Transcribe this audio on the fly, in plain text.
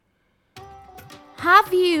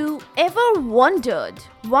Have you ever wondered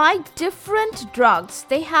why different drugs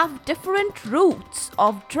they have different routes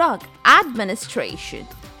of drug administration?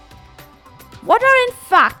 What are in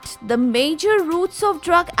fact the major routes of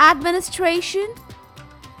drug administration?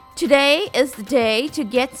 Today is the day to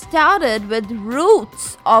get started with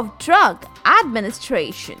routes of drug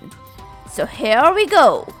administration. So here we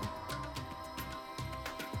go.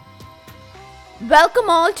 Welcome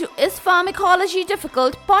all to Is Pharmacology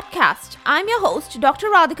Difficult podcast. I'm your host, Dr.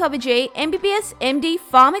 Radhika Vijay, MBBS MD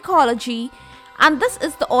Pharmacology, and this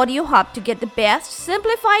is the audio hub to get the best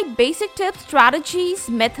simplified basic tips, strategies,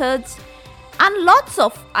 methods, and lots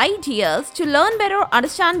of ideas to learn better,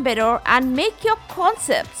 understand better, and make your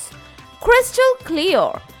concepts crystal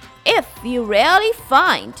clear. If you really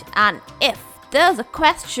find, and if there's a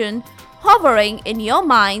question hovering in your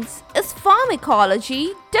minds, is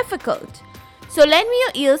pharmacology difficult? So lend me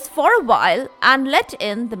your ears for a while and let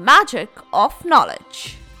in the magic of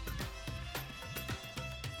knowledge.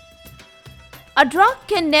 A drug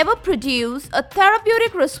can never produce a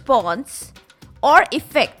therapeutic response or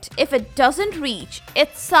effect if it doesn't reach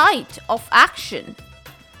its site of action.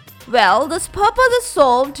 Well, this purpose is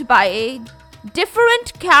solved by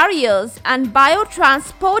different carriers and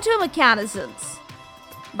biotransporter mechanisms.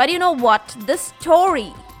 But you know what? This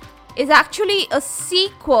story is actually a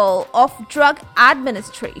sequel of drug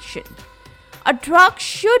administration. A drug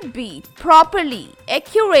should be properly,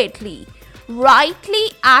 accurately,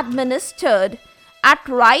 rightly administered at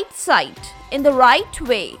right site, in the right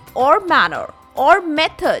way or manner or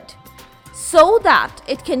method, so that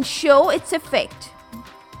it can show its effect,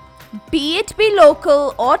 be it be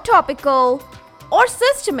local or topical or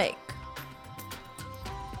systemic.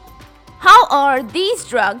 How are these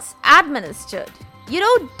drugs administered? You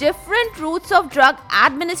know, different routes of drug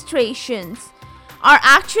administrations are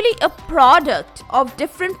actually a product of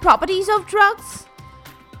different properties of drugs.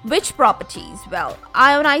 Which properties? Well,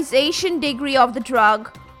 ionization degree of the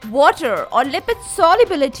drug, water or lipid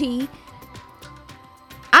solubility,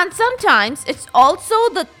 and sometimes it's also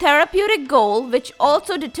the therapeutic goal which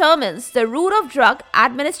also determines the route of drug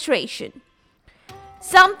administration.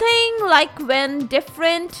 Something like when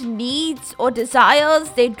different needs or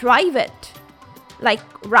desires they drive it. Like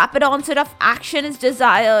rapid onset of action is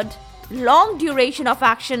desired, long duration of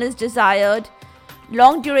action is desired,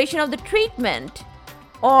 long duration of the treatment,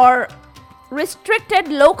 or restricted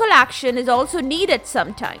local action is also needed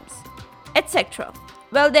sometimes, etc.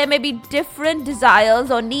 Well, there may be different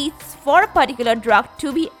desires or needs for a particular drug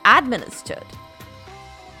to be administered.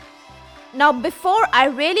 Now, before I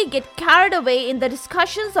really get carried away in the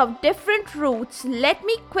discussions of different routes, let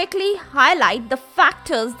me quickly highlight the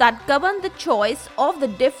factors that govern the choice of the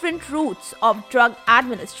different routes of drug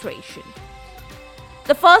administration.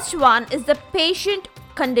 The first one is the patient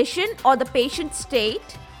condition or the patient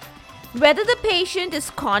state. Whether the patient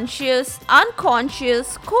is conscious,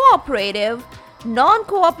 unconscious, cooperative,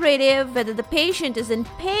 non-cooperative, whether the patient is in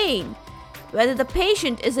pain, whether the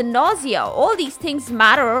patient is in nausea, all these things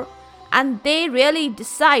matter, and they really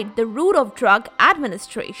decide the route of drug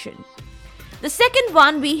administration. The second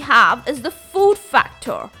one we have is the food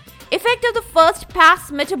factor. Effect of the first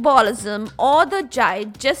pass metabolism or the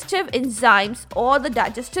digestive enzymes or the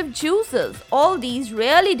digestive juices. All these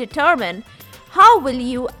really determine how will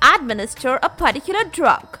you administer a particular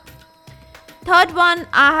drug. Third one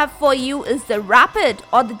I have for you is the rapid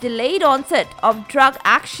or the delayed onset of drug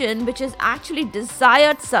action, which is actually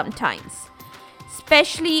desired sometimes,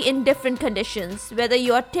 especially in different conditions, whether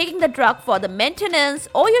you are taking the drug for the maintenance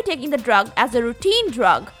or you're taking the drug as a routine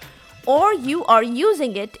drug or you are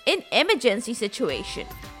using it in emergency situation.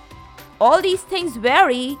 All these things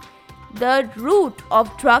vary the route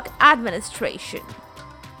of drug administration.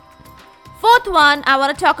 Fourth one I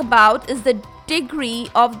want to talk about is the degree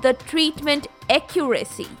of the treatment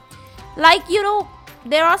accuracy. Like, you know,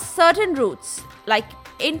 there are certain routes like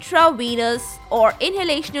intravenous or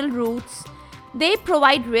inhalational routes. They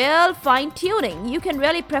provide real fine tuning. You can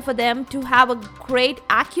really prefer them to have a great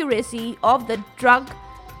accuracy of the drug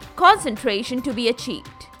concentration to be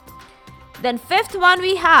achieved. Then fifth one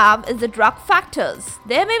we have is the drug factors.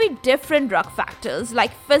 There may be different drug factors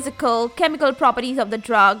like physical, chemical properties of the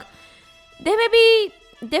drug. There may be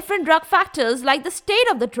different drug factors like the state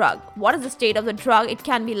of the drug. What is the state of the drug? It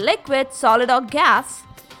can be liquid, solid or gas.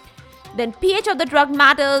 Then pH of the drug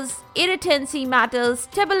matters, irritancy matters,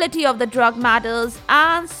 stability of the drug matters,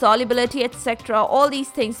 and solubility, etc. All these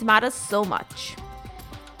things matter so much.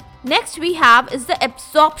 Next we have is the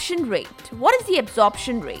absorption rate. What is the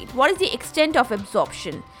absorption rate? What is the extent of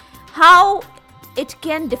absorption? How it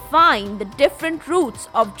can define the different routes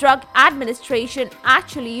of drug administration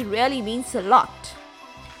actually really means a lot.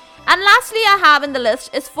 And lastly, I have in the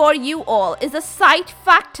list is for you all is the site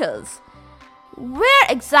factors. Where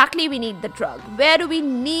exactly we need the drug? Where do we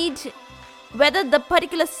need, whether the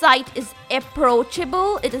particular site is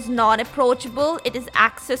approachable, it is non-approachable, it is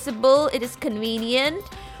accessible, it is convenient,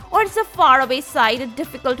 or it's a faraway site, a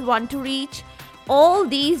difficult one to reach. All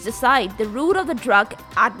these decide the route of the drug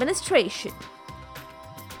administration.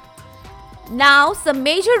 Now, some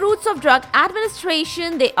major routes of drug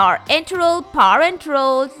administration, they are enteral,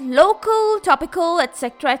 parenteral, local, topical,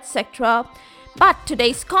 etc., etc. But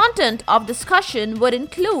today's content of discussion would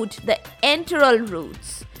include the enteral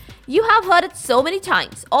routes. You have heard it so many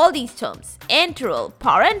times, all these terms, enteral,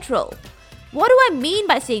 parenteral. What do I mean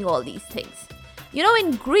by saying all these things? You know,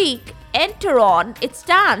 in Greek, enteron, it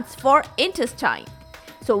stands for intestine.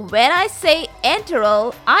 So when I say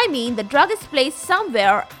enteral, I mean the drug is placed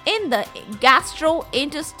somewhere in the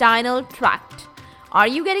gastrointestinal tract. Are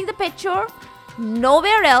you getting the picture?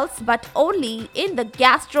 Nowhere else but only in the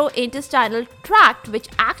gastrointestinal tract, which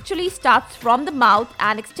actually starts from the mouth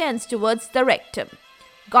and extends towards the rectum.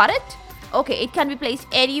 Got it? Okay, it can be placed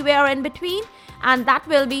anywhere in between, and that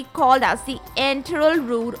will be called as the enteral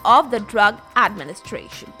route of the drug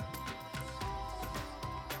administration.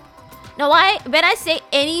 Now, when I say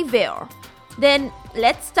anywhere, then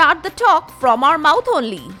let's start the talk from our mouth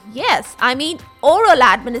only. Yes, I mean oral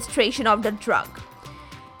administration of the drug.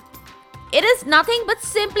 It is nothing but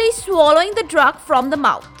simply swallowing the drug from the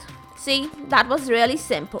mouth. See, that was really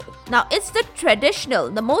simple. Now, it's the traditional,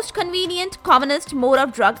 the most convenient, commonest mode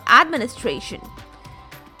of drug administration.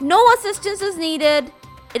 No assistance is needed.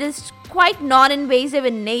 It is quite non-invasive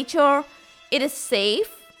in nature. It is safe.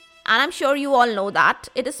 And I'm sure you all know that.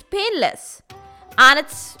 It is painless. And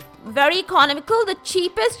it's very economical, the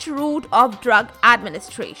cheapest route of drug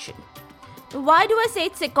administration. Why do I say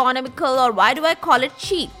it's economical, or why do I call it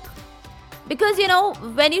cheap? Because, you know,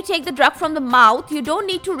 when you take the drug from the mouth, you don't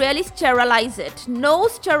need to really sterilize it. No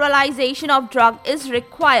sterilization of drug is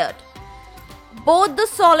required. Both the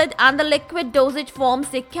solid and the liquid dosage forms,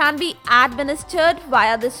 they can be administered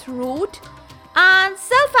via this route. And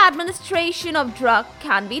self-administration of drug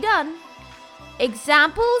can be done.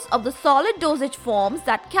 Examples of the solid dosage forms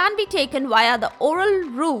that can be taken via the oral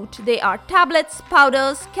route, they are tablets,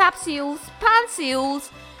 powders, capsules,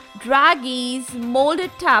 pansules, draggies,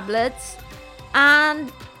 molded tablets,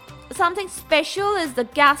 and something special is the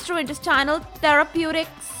gastrointestinal therapeutic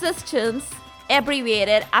systems,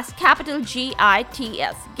 abbreviated as capital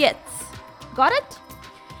GITS, GITS. Got it?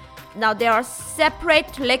 Now, there are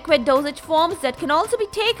separate liquid dosage forms that can also be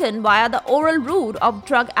taken via the oral route of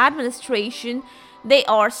drug administration. They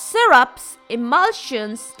are syrups,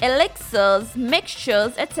 emulsions, elixirs,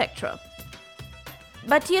 mixtures, etc.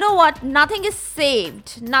 But you know what? Nothing is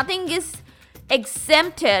saved. Nothing is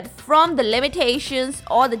exempted from the limitations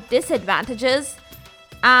or the disadvantages.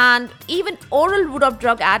 And even oral route of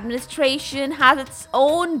drug administration has its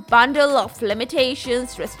own bundle of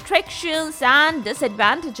limitations, restrictions, and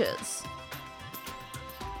disadvantages.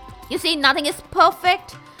 You see, nothing is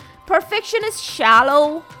perfect. Perfection is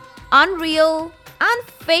shallow, unreal, and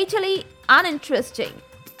fatally uninteresting.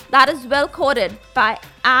 That is well quoted by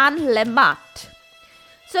Anne Lamott.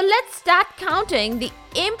 So let's start counting the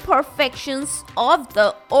imperfections of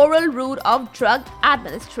the oral route of drug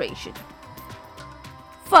administration.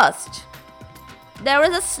 First, there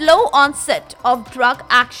is a slow onset of drug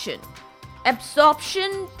action.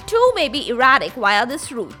 Absorption too may be erratic via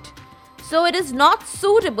this route, so it is not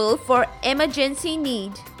suitable for emergency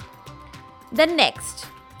need. Then next,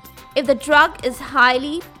 if the drug is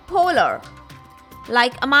highly polar,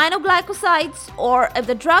 like aminoglycosides, or if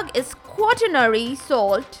the drug is quaternary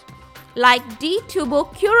salt, like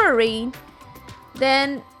D-tubocurarine,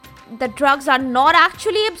 then the drugs are not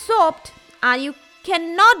actually absorbed, and you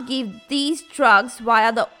cannot give these drugs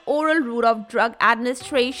via the oral route of drug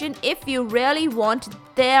administration if you really want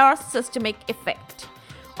their systemic effect.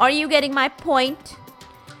 Are you getting my point?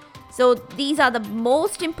 So these are the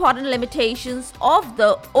most important limitations of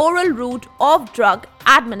the oral route of drug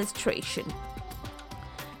administration.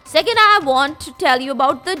 Second, I want to tell you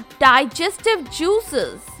about the digestive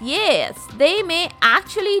juices. Yes, they may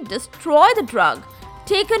actually destroy the drug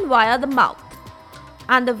taken via the mouth.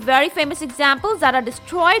 And the very famous examples that are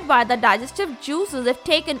destroyed by the digestive juices if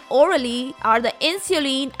taken orally are the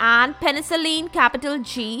insulin and penicillin, capital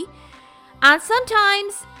G. And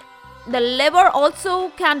sometimes the liver also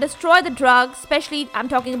can destroy the drug, especially I'm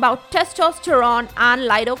talking about testosterone and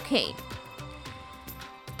lidocaine.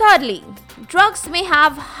 Thirdly, drugs may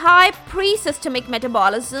have high pre-systemic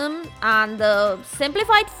metabolism, and the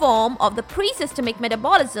simplified form of the pre-systemic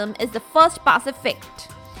metabolism is the first pass effect.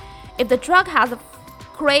 If the drug has a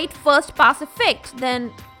great first pass effect,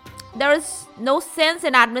 then there is no sense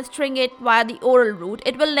in administering it via the oral route.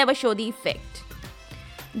 It will never show the effect.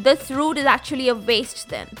 This route is actually a waste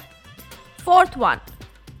then. Fourth one,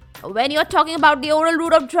 when you're talking about the oral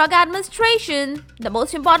route of drug administration, the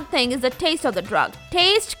most important thing is the taste of the drug.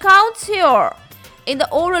 Taste counts here. In the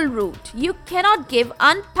oral route, you cannot give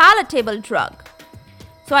unpalatable drug.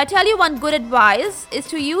 So I tell you, one good advice is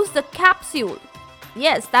to use the capsule.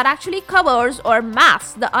 Yes, that actually covers or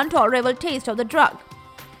masks the intolerable taste of the drug.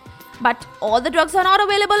 But all the drugs are not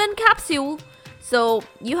available in capsule, so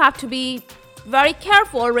you have to be very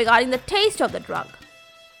careful regarding the taste of the drug.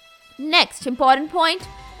 Next important point,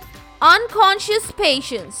 unconscious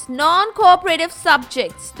patients, non-cooperative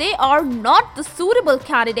subjects, they are not the suitable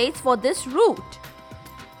candidates for this route.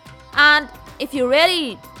 And if you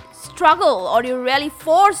really struggle or you really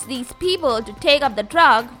force these people to take up the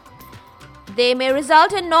drug, they may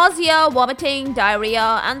result in nausea, vomiting,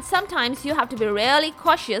 diarrhea, and sometimes you have to be really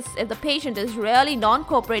cautious if the patient is really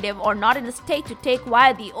non-cooperative or not in a state to take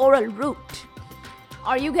via the oral route.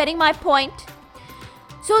 Are you getting my point?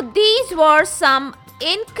 So these were some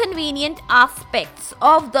inconvenient aspects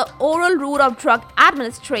of the oral route of drug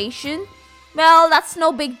administration. Well, that's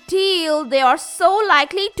no big deal. They are so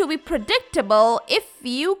likely to be predictable if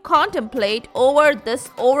you contemplate over this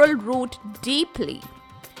oral route deeply.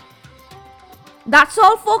 That's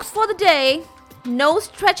all, folks, for the day. No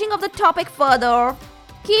stretching of the topic further,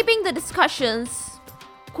 keeping the discussions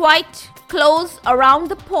quite close around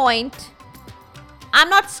the point. I'm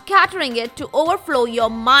not scattering it to overflow your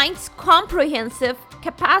mind's comprehensive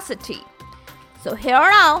capacity. So here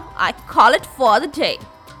now, I call it for the day.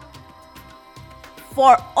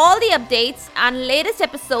 For all the updates and latest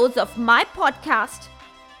episodes of my podcast,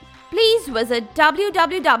 please visit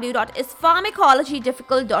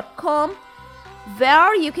www.ispharmacologydifficult.com,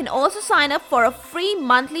 where you can also sign up for a free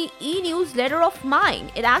monthly e-newsletter of mine.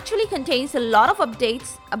 It actually contains a lot of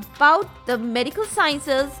updates about the medical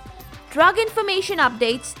sciences, drug information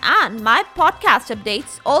updates, and my podcast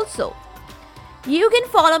updates also. You can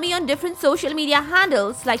follow me on different social media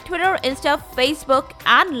handles like Twitter, Insta, Facebook,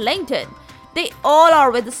 and LinkedIn. They all are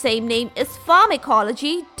with the same name, is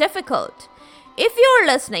Pharmacology Difficult. If you're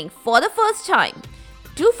listening for the first time,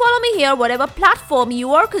 do follow me here whatever platform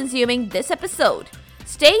you are consuming this episode.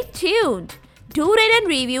 Stay tuned. Do rate and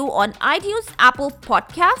review on iTunes, Apple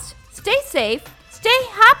Podcasts. Stay safe, stay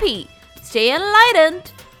happy, stay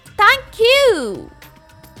enlightened. Thank you.